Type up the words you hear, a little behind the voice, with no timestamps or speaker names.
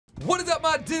What is up,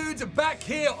 my dudes? Back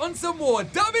here on some more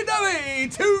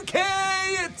Wwe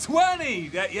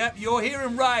 2K20. Yep, you're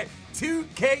hearing right.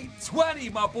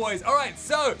 2K20, my boys. All right,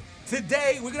 so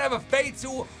today we're going to have a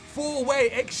fatal four-way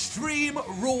extreme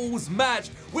rules match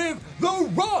with The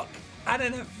Rock and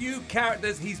then a few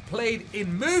characters he's played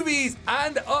in movies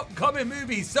and upcoming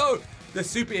movies. So the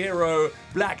superhero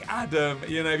Black Adam,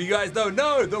 you know, if you guys don't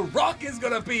know, The Rock is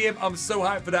going to be him. I'm so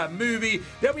hyped for that movie.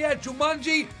 Then we had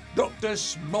Jumanji, Dr.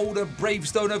 Smolder,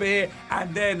 Bravestone over here,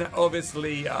 and then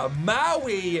obviously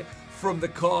Maui from the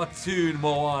cartoon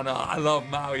Moana. I love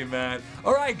Maui, man.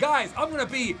 All right, guys, I'm gonna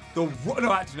be the Rock.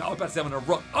 No, actually, I was about to say I'm gonna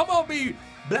Rock. I'm gonna be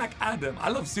Black Adam. I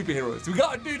love superheroes. We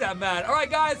gotta do that, man. All right,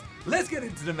 guys, let's get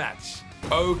into the match.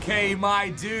 Okay,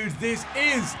 my dudes, this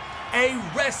is a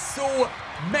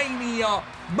Wrestlemania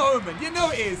moment. You know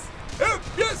it is.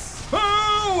 If you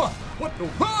smell what The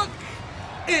Rock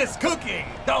is cooking.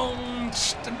 Dong,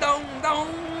 dong,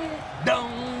 dong,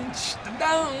 dong,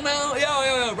 dong, dong.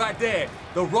 Yo, right there.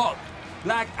 The Rock,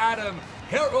 Black Adam.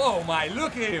 Here, oh my,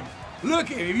 look at him. Look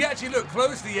at him. If you actually look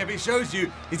closely, it shows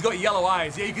you he's got yellow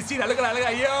eyes. Yeah, you can see that. Look at that. Look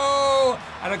at that. Yo!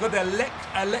 And I got the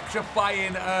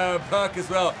electrifying perk as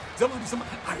well. Some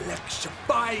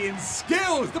electrifying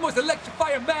skills. The most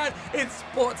electrifying man in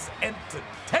sports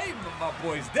entertainment, my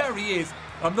boys. There he is.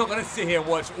 I'm not going to sit here and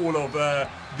watch all of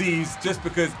these just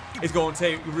because it's going to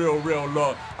take real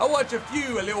long. I'll watch a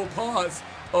few little parts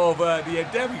of the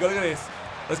endeavor. Look at this.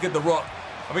 Let's get The Rock.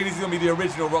 I think this is going to be the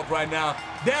original Rock right now.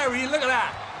 There he is. Look at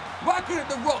that. Why couldn't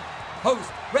The Rock host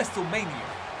WrestleMania?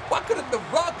 Why couldn't The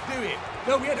Rock do it?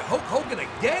 No, we had Hulk Hogan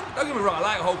again? Don't get me wrong, I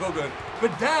like Hulk Hogan.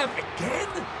 But damn, again?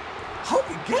 Hulk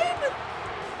again?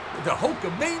 The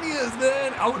Hulkamanias,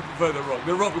 man. I would prefer The Rock.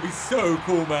 The Rock would be so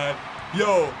cool, man.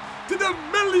 Yo, to the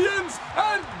millions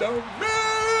and the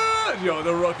millions. Yo,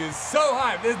 The Rock is so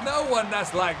hype. There's no one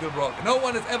that's like The Rock. No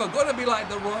one is ever going to be like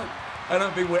The Rock. I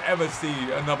don't think we'll ever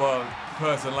see another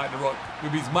person like The Rock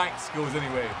with his mic skills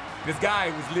anyway. This guy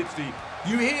was literally,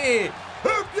 you hear,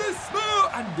 hope you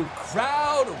smell, and the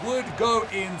crowd would go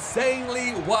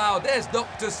insanely wild. There's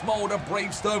Dr. Smolder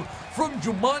Bravestone from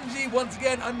Jumanji. Once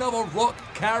again, another Rock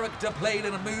character played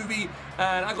in a movie.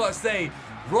 And I gotta say,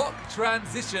 Rock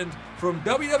transitioned from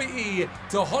WWE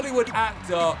to Hollywood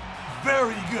actor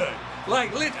very good.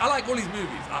 Like, I like all his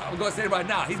movies. I'm gonna say it right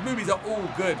now, his movies are all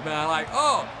good, man. Like,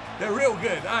 oh, they're real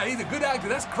good. He's a good actor.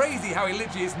 That's crazy how he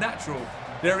literally is natural.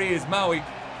 There he is, Maui.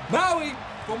 Maui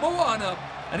from Moana,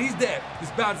 and he's there,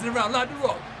 just bouncing around like The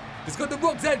Rock. It's got The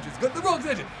Rock's entrance,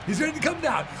 He's ready to come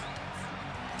down.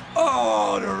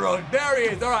 Oh, The Rock, there he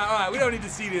is. All right, we don't need to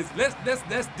see this. Let's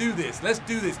do this. Let's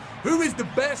do this. Who is the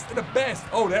best of the best?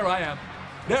 Oh, there I am.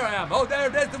 Oh,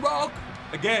 there's The Rock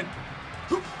again.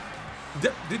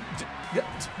 Did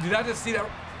I just see that?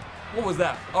 What was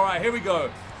that? All right, here we go.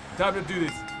 Time to do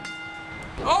this.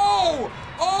 Oh!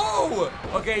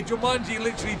 Okay, Jumanji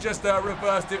literally just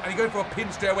reversed it, and he goes for a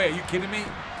pin straight away. Are you kidding me?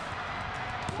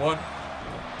 One.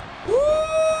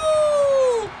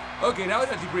 Woo! Okay, that was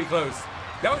actually pretty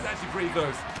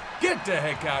close. Get the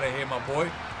heck out of here, my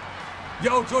boy.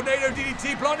 Yo, tornado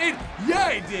DDT planted?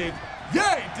 Yeah, he did.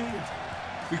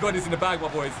 We got this in the bag, my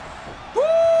boys.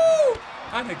 Woo!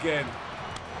 And again.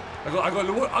 I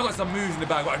got some moves in the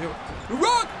bag right here. The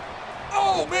Rock!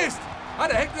 Oh, missed! How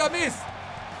the heck did I miss?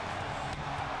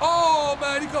 Oh,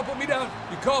 man, you can't put me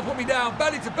down.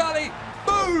 Belly to belly.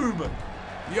 Boom!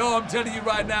 Yo, I'm telling you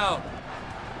right now.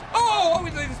 Oh, I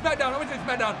went to the SmackDown.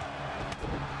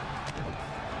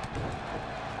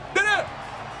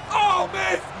 Oh,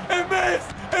 missed! It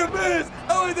missed!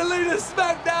 Oh, it's the leader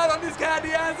SmackDown on this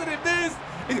candy ass, and it missed!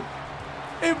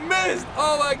 It missed!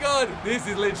 Oh, my God. This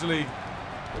is literally...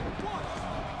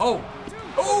 Oh!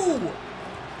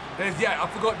 I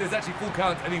forgot there's actually full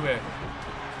counts anywhere.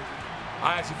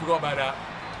 I actually forgot about that.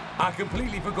 I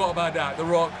completely forgot about that. The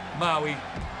Rock, Maui.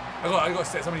 I got to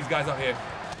set some of these guys up here.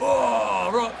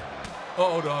 Oh, Rock. Oh,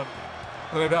 hold on.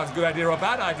 I don't know if that was a good idea or a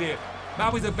bad idea.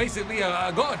 Maui's basically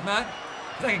a god, man.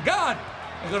 He's like a god.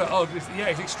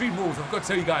 It's extreme rules. I've got to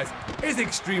tell you guys. It's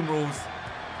extreme rules.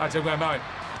 Actually, I'm going Maui.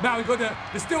 Maui got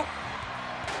the still.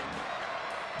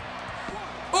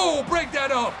 Oh, break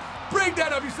that up,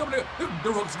 you somebody. The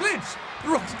Rock's glitch.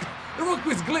 The Rock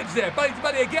was glitched there. Belly to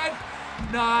belly again.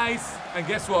 Nice. And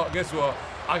guess what?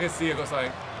 I can see I got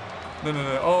something. No.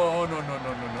 Oh, no.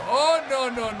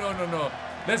 Oh, no.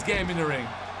 Let's get him in the ring.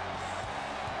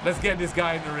 Let's get this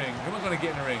guy in the ring. Who am I going to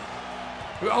get in the ring?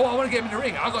 Oh, I want to get him in the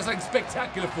ring. I got something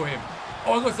spectacular for him.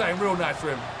 Oh, I got something real nice for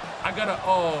him. I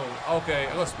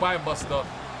got Spine Buster.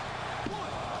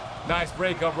 Nice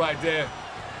breakup right there.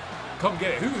 Come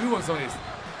get it. Who wants some of this?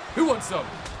 Who wants some?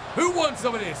 Who wants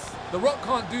some of this? The Rock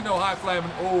can't do no high flying.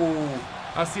 Oh,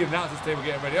 I see the announcer's table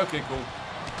getting ready. Okay, cool.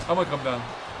 I'm gonna come down.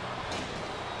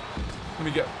 Let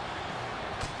me get.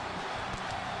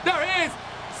 There it is!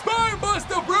 Spine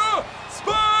Buster, bro!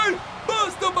 Spine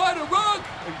Buster by The Rock!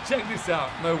 Hey, check this out.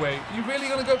 No way. You really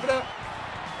gonna go for that?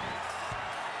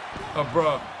 Oh,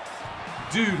 bro.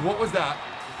 Dude, what was that?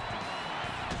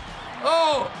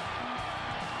 Oh!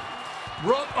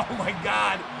 Rock, oh my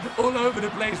God. All over the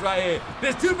place right here.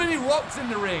 There's too many rocks in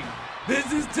the ring.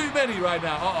 This is too many right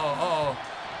now. Uh-oh, uh-oh.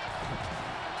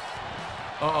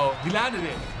 Uh-oh, he landed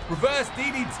it. Reverse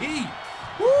DDT.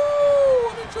 Woo,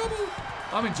 I'm in trouble.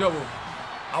 I'm in trouble.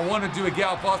 I want to do a get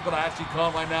out pass, but I actually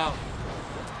can't right now.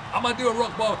 I'm going to do a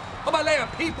rock bomb. I'm going to lay a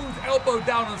people's elbow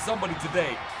down on somebody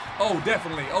today. Oh,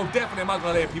 definitely. Oh, definitely. I'm not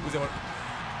going to lay a people's elbow.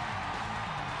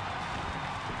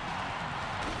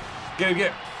 Get him,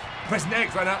 get him. Pressing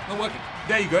X right now. Not working.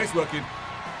 There you go. It's working.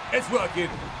 It's working.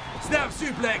 Snap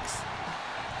suplex.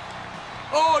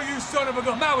 Oh, you son of a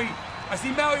gun. Maui. I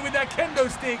see Maui with that kendo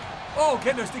stick. Oh,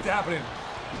 kendo sticks are happening.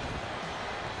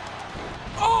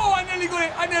 Oh, I nearly got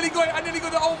it. I nearly got it. I nearly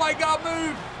got the oh my God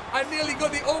move. I nearly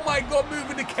got the oh my God move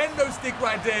with the kendo stick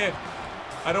right there.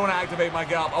 I don't want to activate my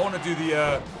gallop. I want to do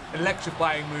the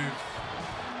electrifying move.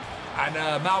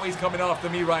 And Maui's coming after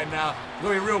me right now.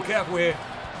 Gotta be real careful here.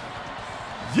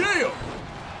 Yeah!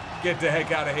 Get the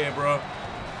heck out of here, bro.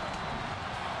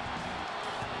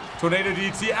 Tornado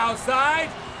DT outside.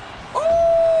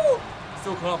 Oh!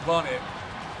 Still can't plant it.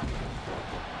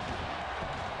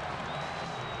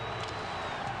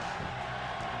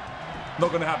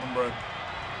 Not gonna happen, bro.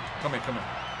 Come here, come here.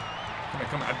 Come here,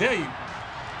 come here. I dare you.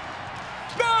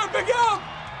 No, pick up!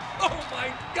 Oh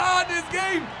my God, this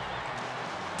game!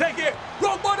 Take it!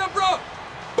 Rock bottom, bro!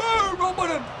 Boom! Rock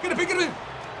bottom! Get a pin, get a pin!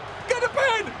 Get the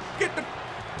pin! Get the...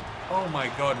 Oh my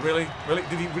God, really? Really?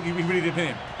 Did he really did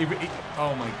pin him?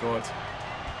 Oh my God.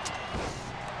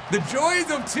 The joys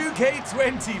of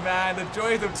 2K20, man. The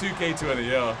joys of 2K20,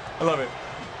 yeah. I love it.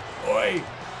 Oi!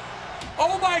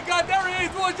 Oh my God, there it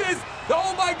is! Watch this! The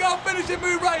oh my God finishing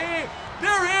move right here!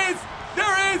 There it is!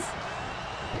 There it is!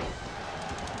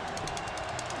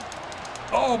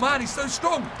 Oh man, he's so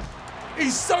strong!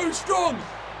 He's so strong!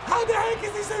 How the heck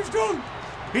is he so strong?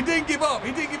 He didn't give up,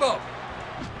 he didn't give up.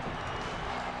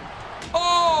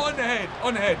 Oh, on the head,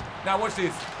 on the head. Now watch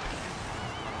this.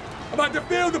 I'm about to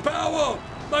feel the power!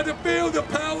 I'm about to feel the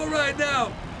power right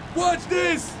now! Watch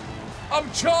this!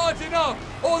 I'm charging up!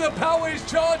 All the power is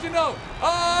charging up!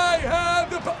 I have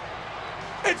the power!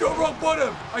 Into a rock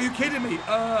bottom! Are you kidding me?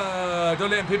 Don't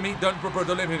let him pin me. Don't, bro,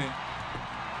 don't let him pin me.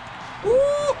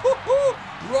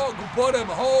 Woo-hoo-hoo. Rock bottom,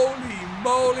 holy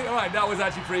moly. All right, that was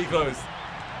actually pretty close.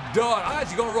 Darn, I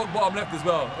actually got a rock bottom left as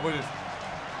well.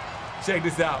 Check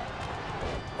this out.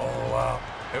 Oh, wow.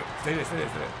 Stay there, stay there,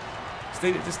 stay there.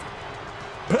 Stay there, just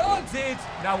planted.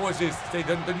 Now watch this. Stay,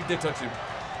 don't you dare touch him.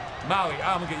 Maui,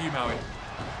 I'm gonna get you, Maui.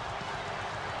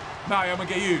 Maui, I'm gonna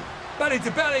get you. Belly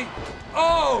to belly.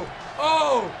 Oh,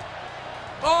 oh,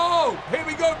 oh. Here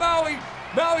we go, Maui.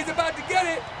 Maui's about to get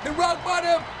it. The rock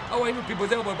bottom. Oh, wait,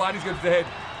 people's elbow bodies go to the head.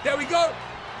 There we go.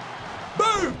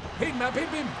 Boom. Pin, man, pin,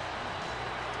 pin.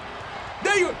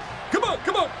 There you go. Come on,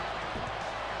 come on.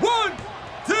 1,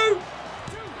 2.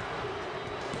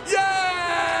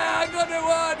 Yeah, I got the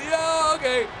one. Yeah,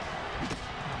 okay.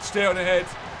 Stay on the head.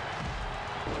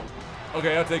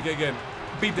 Okay, I'll take it again.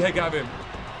 Beat the heck out of him.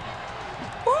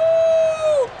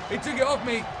 Woo! He took it off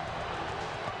me.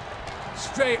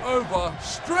 Straight over.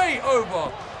 Straight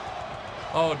over.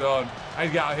 Hold on. I need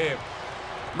to get out of here.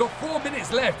 We've got 4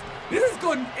 minutes left. This has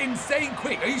gone insane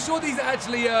quick. Are you sure these are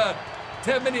actually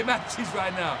 10-minute matches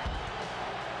right now?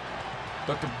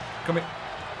 Doctor, come here.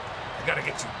 I gotta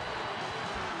get you.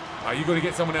 Are you gonna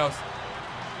get someone else?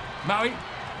 Maui,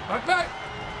 back, back.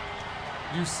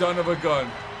 You son of a gun.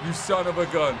 You son of a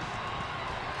gun.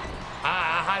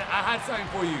 I had something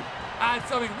for you. I had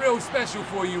something real special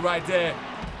for you right there.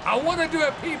 I want to do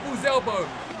a people's elbow.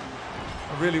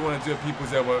 I really want to do a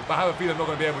people's elbow, but I have a feeling I'm not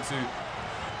going to be able to.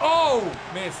 Oh,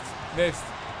 missed, missed.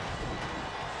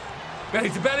 Belly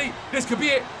to belly. This could be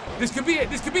it. This could be it.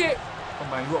 This could be it. Oh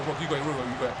man, you got it, you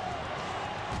got it.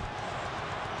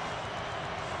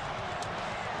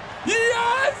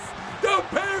 Yes! The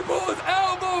people's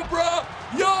elbow, bro!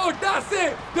 Yo, that's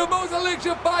it! The most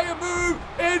electrifying move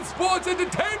in sports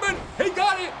entertainment! He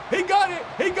got it! He got it!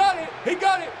 He got it! He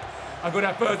got it! I got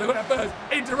that first, I got that first.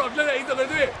 Interrupt, look at it, he's not gonna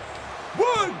do it.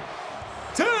 1,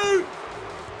 2,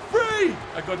 3!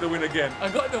 I got the win again. I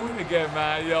got the win again,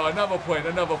 man. Yo, another point,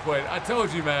 another point. I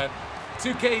told you, man.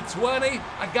 2K20,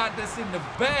 I got this in the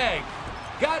bag.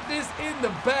 Got this in the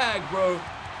bag, bro.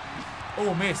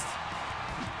 Oh, missed.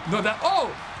 No, that,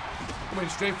 oh! Went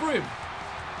straight for him.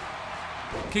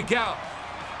 Kick out.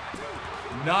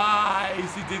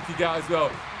 Nice. He did kick out as well.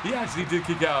 He actually did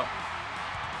kick out.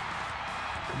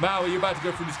 Maui, you're about to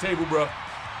go through this table, bro.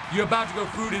 You're about to go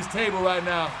through this table right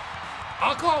now.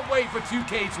 I can't wait for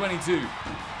 2K20.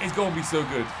 It's going to be so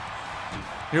good.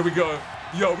 Here we go.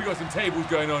 Yo, we got some tables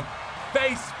going on.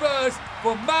 Face first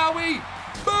for Maui.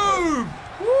 Boom!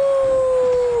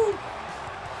 Woo!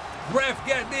 Ref,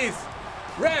 get this.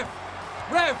 Ref!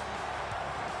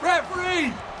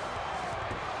 Referee!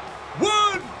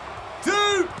 1,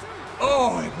 2.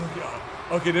 Oh, they broke it up.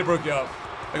 Okay, they broke it up.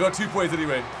 I got 2 points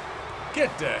anyway.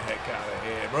 Get the heck out of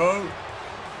here, bro.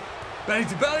 Belly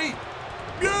to belly.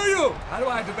 Yo! How do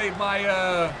I activate my,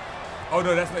 Oh,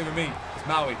 no, that's not even me. It's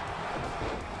Maui.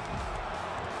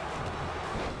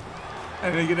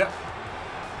 And then you get that.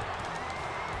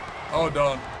 Hold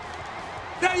on.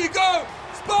 There you go!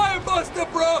 Spine buster,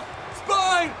 bro!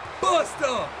 Spine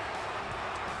buster!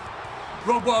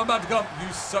 Rock bottom about to come.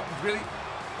 You suck, really?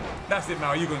 That's it,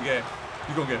 Maui. You're gonna get it.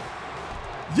 You're gonna get it.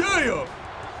 Yeah!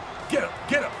 Get up,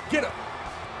 get up, get up.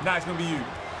 Now it's gonna be you.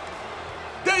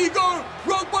 There you go!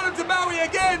 Rock bottom to Maui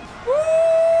again!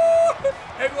 Woo!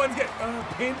 Everyone's getting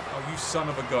pin. Oh, you son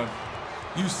of a gun.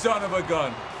 You son of a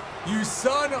gun. You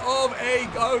son of a...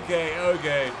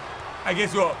 Okay. And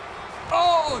guess what?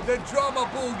 Oh, the drama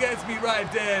ball gets me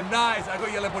right there. Nice. I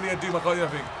got yellow body to do. I can't do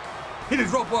nothing. He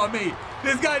just rock bottom me.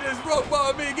 This guy just rock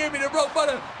bottom me. Give me the rock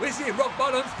bottom. We're seeing rock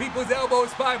bottoms, people's elbows,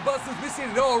 spine busters. We're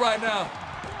seeing it all right now.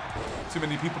 Too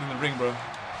many people in the ring, bro.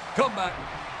 Come back.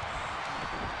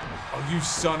 Oh, you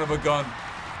son of a gun.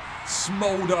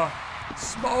 Smolder.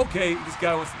 Okay, this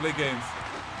guy wants to play games.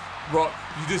 Rock,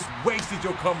 you just wasted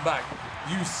your comeback.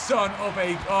 You son of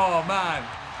a... Oh, man.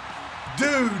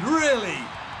 Dude, really?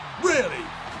 Really?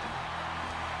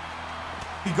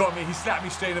 He got me. He slapped me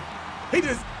straight up. He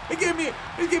gave me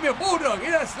a bulldog. He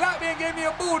just slapped me and gave me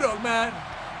a bulldog, man.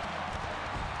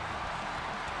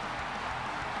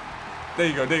 There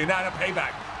you go. Now the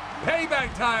payback.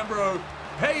 Payback time, bro.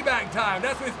 Payback time.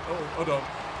 That's what it's... Oh, hold on.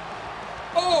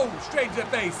 Oh, straight to the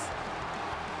face.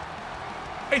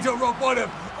 Into rock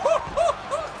bottom.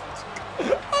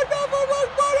 Another rock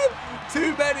bottom.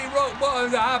 Too many rock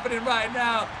bottoms are happening right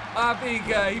now. I think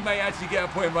he may actually get a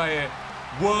point right here.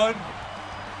 1.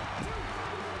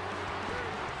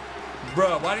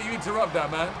 Bro, why don't you interrupt that,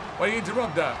 man? Why do you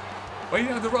interrupt that? Why you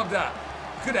didn't interrupt that?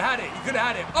 You could have had it. You could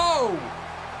have had it. Oh!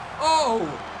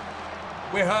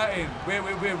 We're hurting.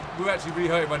 We're actually really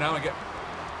hurting right now.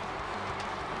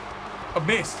 I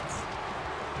missed.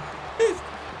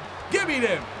 Give me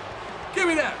them. Give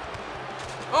me that.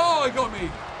 Oh, he got me.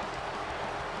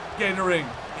 Get in the ring.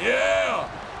 Yeah!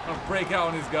 I'll break out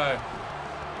on this guy.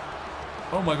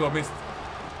 Oh my god, missed.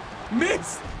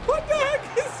 Missed! What the heck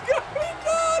is going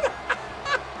on?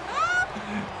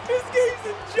 This game's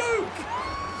a joke.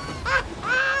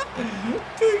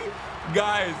 Dude,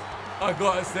 guys, I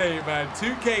gotta say, man,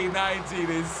 2K19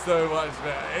 is so much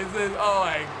better. It's just, oh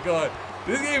my god.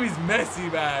 This game is messy,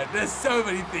 man. There's so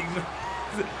many things.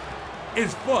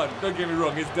 It's fun, don't get me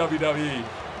wrong, it's WWE.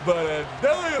 But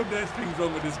damn, there's things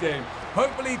wrong with this game.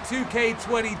 Hopefully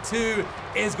 2K22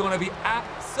 is going to be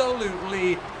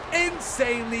absolutely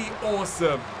insanely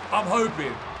awesome.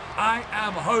 I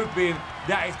am hoping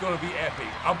that it's going to be epic.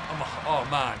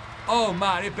 Oh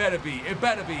man, it better be.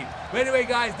 But anyway,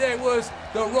 guys, there was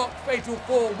the Rock Fatal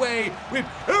 4-Way with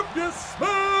If You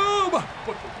Smell What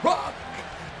the Rock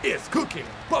is Cooking.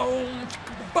 Boom,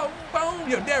 boom, boom.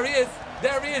 Yo, there he is.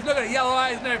 Look at the yellow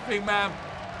eyes and everything, man.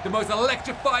 The most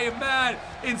electrifying man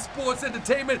in sports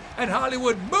entertainment and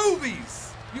Hollywood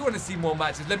movies. If you want to see more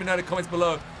matches, let me know in the comments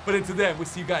below. But until then, we'll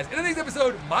see you guys in the next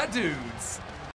episode, my dudes.